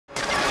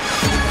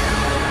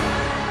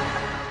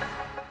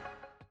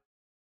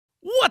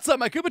What's up,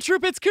 my Koopa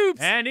Troop? It's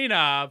Koops. And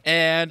Enob.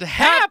 And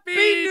Happy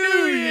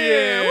New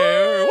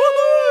Year! Woo!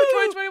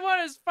 Woo! 2021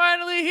 is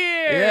finally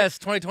here. Yes,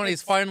 2020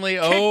 is finally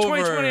Kick over.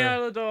 2020 out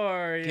of the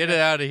door. Get it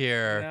out of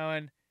here. You know,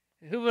 and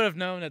who would have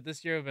known that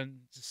this year would have been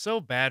so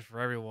bad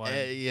for everyone?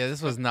 Yeah,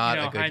 this was not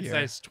a good year.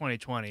 Hindsight's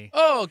 2020.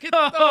 Oh,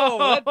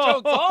 that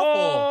joke's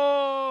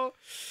awful.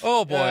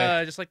 Oh,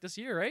 boy. Just like this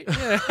year, right?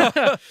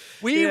 Yeah.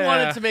 We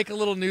wanted to make a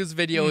little news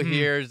video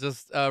here,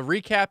 just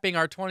recapping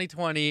our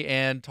 2020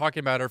 and talking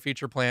about our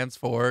future plans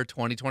for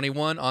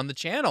 2021 on the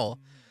channel.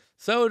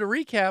 So to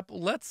recap,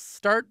 let's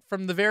start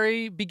from the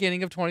very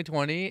beginning of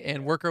 2020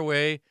 and work our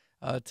way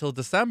till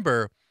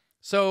December.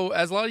 So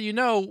as a lot of you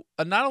know,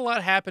 not a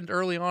lot happened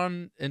early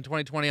on in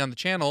 2020 on the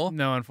channel.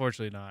 No,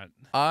 unfortunately not.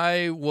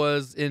 I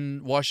was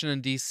in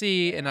Washington,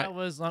 D.C. and I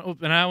was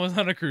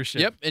on a cruise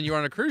ship. Yep, and you were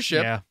on a cruise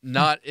ship, Yeah.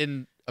 not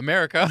in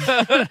America.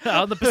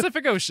 Out in the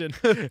Pacific Ocean.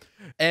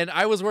 And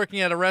I was working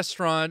at a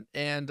restaurant,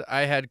 and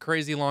I had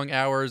crazy long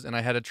hours, and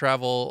I had to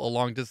travel a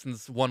long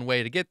distance one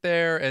way to get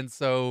there, and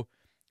so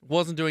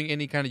wasn't doing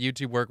any kind of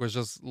YouTube work, was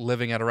just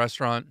living at a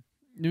restaurant.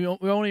 We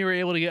only were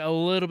able to get a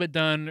little bit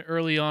done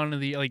early on in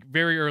the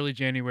very early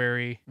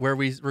January, Where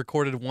we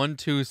recorded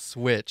 1-2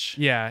 switch.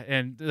 Yeah,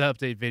 and the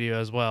update video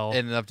as well.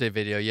 In an update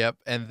video, yep.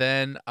 And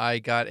then I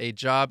got a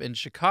job in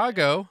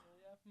Chicago,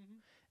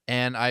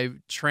 and I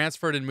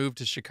transferred and moved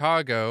to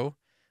Chicago.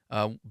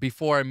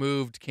 Before I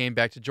moved, came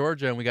back to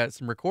Georgia, and we got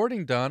some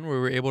recording done. We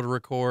were able to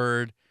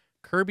record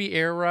Kirby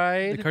Air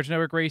Ride. The Cartoon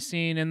Network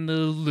Racing and the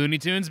Looney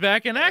Tunes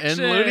back in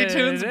action. And Looney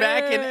Tunes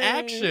back in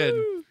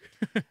action.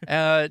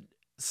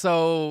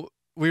 So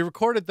we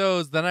recorded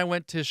those. Then I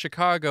went to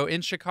Chicago. In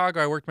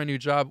Chicago, I worked my new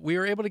job.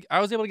 I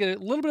was able to get a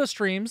little bit of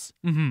streams,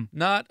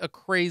 not a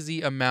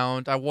crazy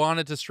amount. I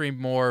wanted to stream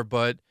more,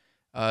 but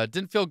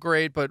didn't feel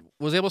great. But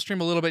was able to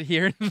stream a little bit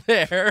here and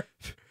there.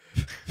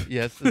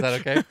 Yes, is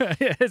that okay?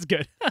 Yeah, it's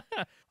good.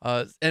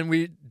 And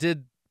we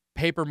did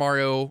Paper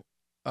Mario,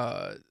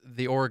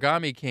 the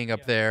Origami King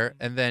up there,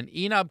 and then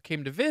Enob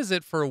came to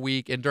visit for a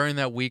week. And during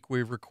that week,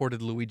 we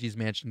recorded Luigi's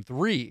Mansion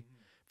 3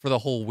 for the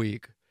whole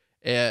week.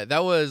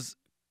 That was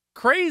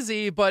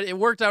crazy, but it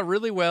worked out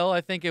really well.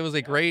 I think it was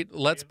a great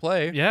Let's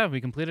Play. Yeah,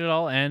 we completed it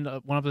all and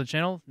went up to the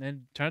channel,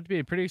 and turned out to be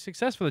a pretty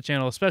success for the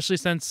channel, especially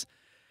since,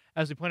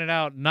 as we pointed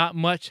out, not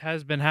much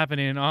has been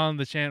happening on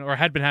the channel, or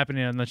had been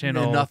happening on the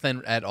channel.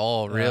 Nothing at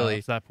all,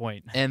 really. To that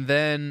point. And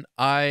then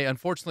I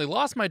unfortunately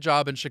lost my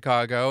job in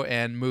Chicago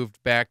and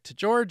moved back to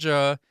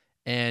Georgia,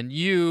 and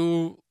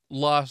you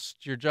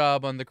lost your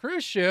job on the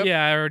cruise ship.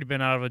 Yeah, I already been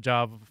out of a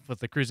job with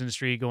the cruise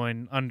industry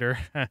going under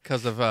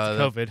because of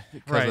COVID,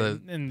 right?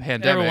 Of the and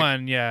pandemic.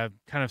 Everyone,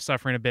 kind of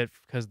suffering a bit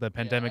because of the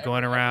pandemic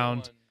going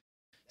around.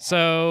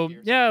 So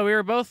yeah, we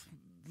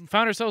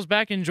found ourselves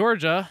back in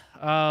Georgia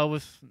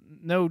with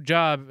no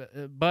job,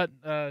 but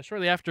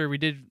shortly after we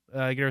did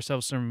get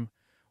ourselves some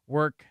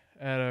work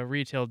at a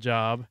retail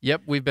job.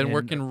 Yep, we've been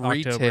working October.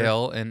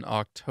 retail in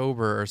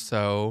October or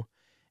so.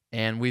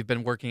 And we've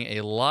been working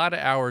a lot of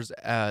hours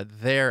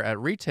there at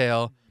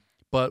retail,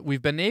 but we've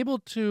been able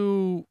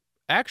to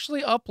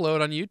actually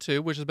upload on YouTube,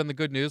 which has been the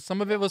good news.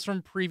 Some of it was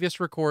from previous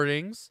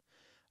recordings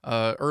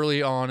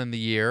early on in the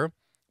year.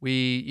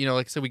 We,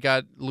 like I said, we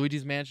got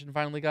Luigi's Mansion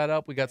finally got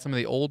up. We got some of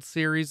the old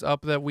series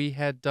up that we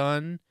had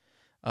done.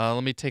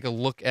 Let me take a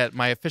look at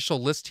my official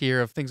list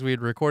here of things we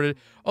had recorded.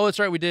 Oh, that's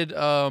right. We did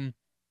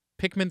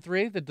Pikmin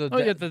 3. The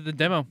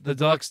demo. The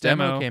deluxe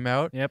demo came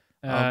out. Yep.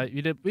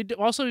 We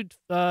also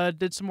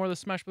did some more of the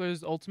Smash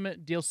Brothers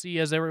Ultimate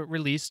DLC as they were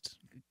released.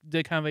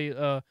 Did kind of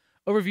a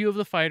overview of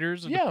the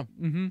fighters. Yeah.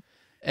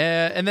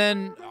 And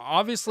then,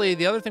 obviously,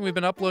 the other thing we've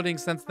been uploading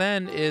since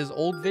then is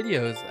old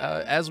videos.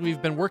 As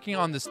we've been working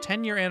on this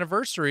 10-year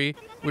anniversary,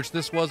 which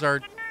this was our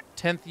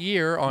 10th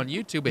year on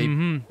YouTube,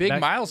 a big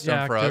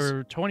milestone for us.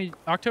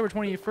 October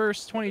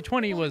 21st,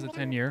 2020 was a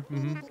 10-year.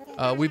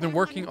 We've been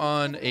working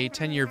on a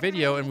 10-year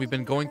video, and we've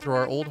been going through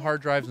our old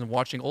hard drives and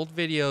watching old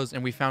videos,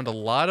 and we found a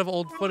lot of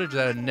old footage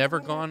that had never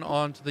gone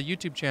on to the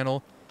YouTube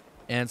channel.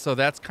 And so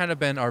that's kind of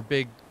been our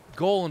big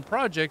goal and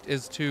project,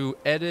 is to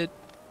edit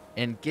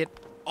and get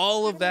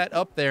all of that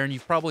up there. And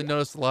you've probably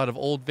noticed a lot of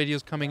old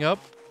videos coming up.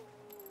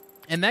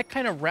 And that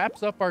kind of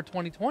wraps up our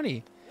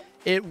 2020.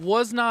 It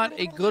was not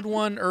a good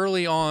one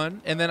early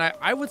on. And then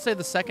I would say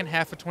the second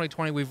half of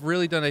 2020, we've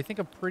really done, I think,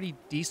 a pretty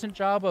decent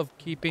job of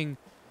keeping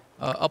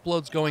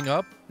uploads going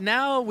up.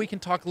 Now we can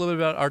talk a little bit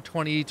about our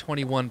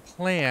 2021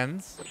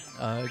 plans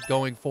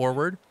going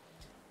forward.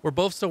 We're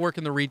both still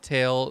working the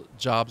retail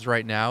jobs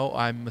right now.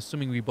 I'm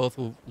assuming we both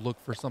will look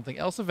for something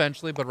else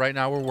eventually, but right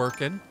now we're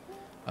working.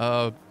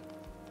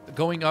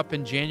 Going up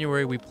in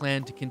January, we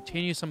plan to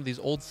continue some of these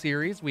old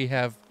series. We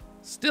have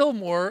still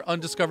more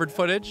undiscovered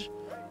footage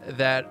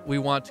that we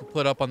want to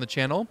put up on the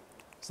channel.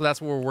 So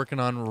that's what we're working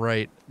on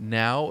right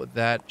now.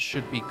 That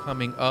should be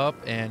coming up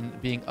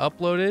and being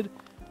uploaded.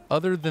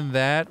 Other than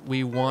that,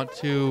 we want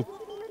to...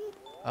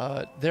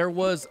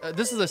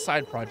 this is a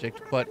side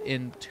project, but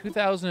in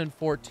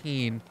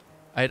 2014,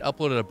 I had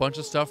uploaded a bunch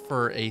of stuff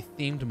for a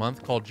themed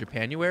month called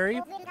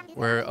Japanuary,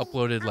 where I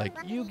uploaded like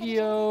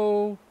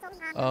Yu-Gi-Oh!,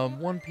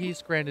 One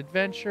Piece Grand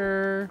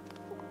Adventure,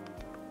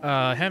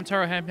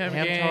 Hamtaro, Ham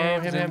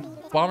Games, and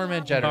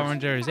Bomberman Jetters. Bomberman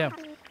Jetters, yeah.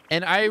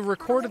 And I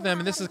recorded them,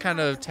 and this is kind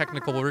of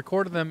technical. We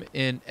recorded them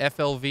in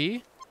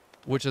FLV,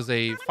 which is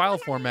a file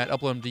format,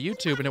 upload them to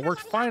YouTube, and it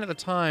worked fine at the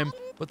time.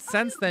 But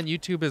since then,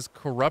 YouTube has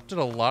corrupted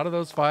a lot of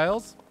those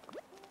files,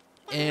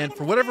 and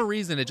for whatever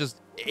reason, it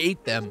just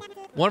ate them.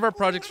 One of our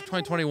projects for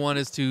 2021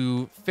 is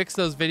to fix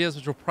those videos,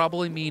 which will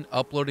probably mean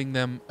uploading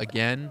them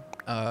again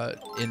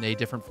in a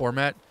different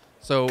format.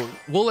 So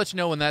we'll let you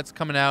know when that's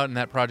coming out and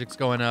that project's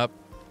going up.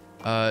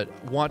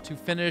 Want to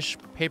finish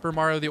Paper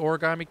Mario the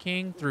Origami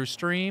King through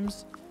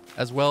streams,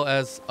 as well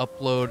as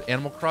upload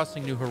Animal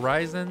Crossing New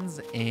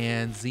Horizons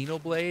and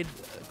Xenoblade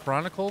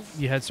Chronicles.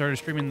 You had started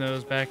streaming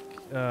those back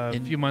a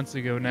few months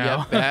ago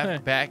now. Yeah,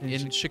 back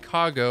in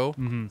Chicago.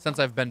 Since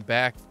I've been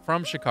back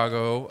from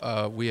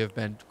Chicago, we have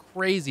been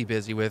crazy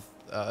busy with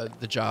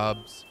the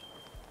jobs.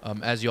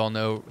 As you all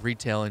know,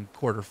 retail in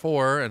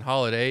Q4 and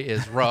holiday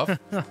is rough.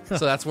 So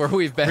that's where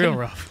we've been. Real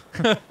rough.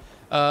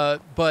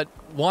 But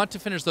want to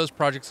finish those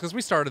projects because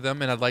we started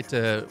them, and I'd like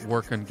to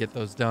work and get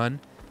those done.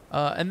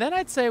 And then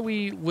I'd say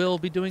we will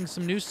be doing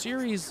some new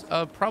series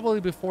probably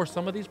before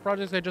some of these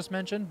projects I just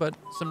mentioned, but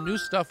some new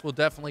stuff will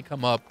definitely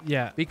come up.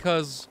 Yeah.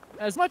 Because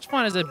as much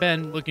fun as it's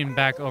been looking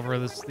back over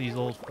these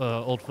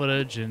old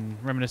footage and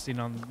reminiscing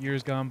on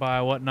years gone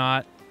by,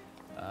 whatnot,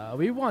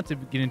 we want to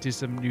get into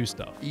some new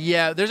stuff.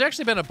 Yeah, there's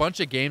actually been a bunch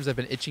of games I've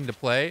been itching to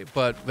play,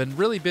 but been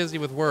really busy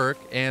with work,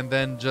 and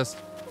then just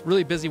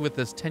really busy with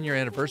this 10-year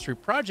anniversary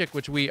project,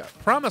 which we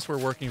promise we're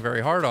working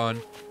very hard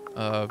on.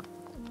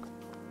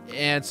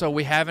 And so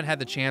we haven't had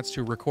the chance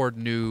to record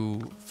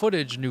new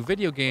footage, new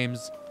video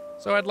games.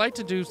 So I'd like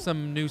to do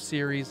some new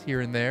series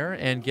here and there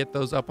and get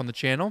those up on the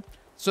channel.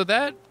 So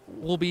that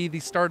will be the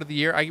start of the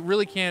year. I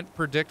really can't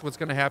predict what's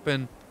going to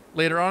happen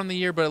later on in the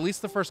year, but at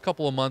least the first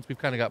couple of months we've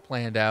kind of got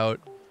planned out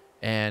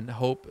and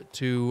hope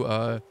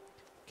to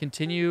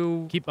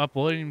continue. Keep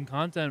uploading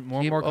content,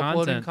 more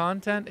uploading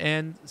content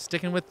and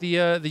sticking with the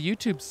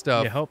YouTube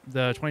stuff. Yeah, hope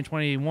the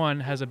 2021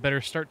 has a better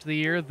start to the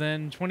year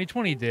than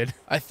 2020 did.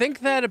 I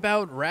think that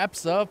about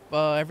wraps up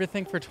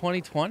everything for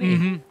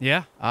 2020.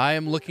 Yeah. I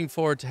am looking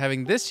forward to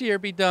having this year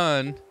be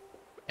done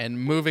and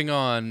moving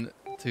on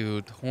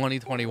to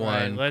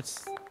 2021. Right,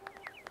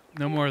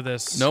 no more of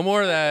this. No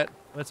more of that.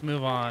 Let's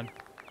move on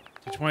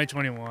to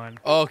 2021.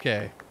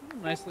 Okay.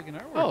 Nice looking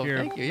artwork here.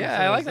 Thank you.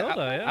 Yeah, I like that.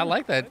 I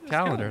like that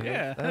calendar.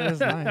 Yeah. That is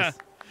nice.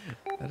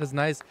 That is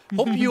nice.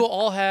 Hope you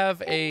all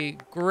have a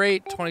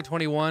great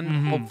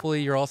 2021.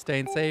 Hopefully you're all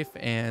staying safe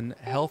and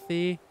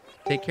healthy.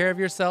 Take care of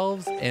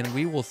yourselves, and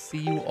we will see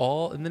you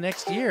all in the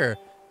next year.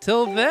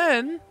 Till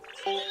then,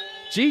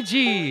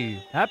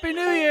 GG. Happy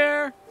New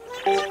Year.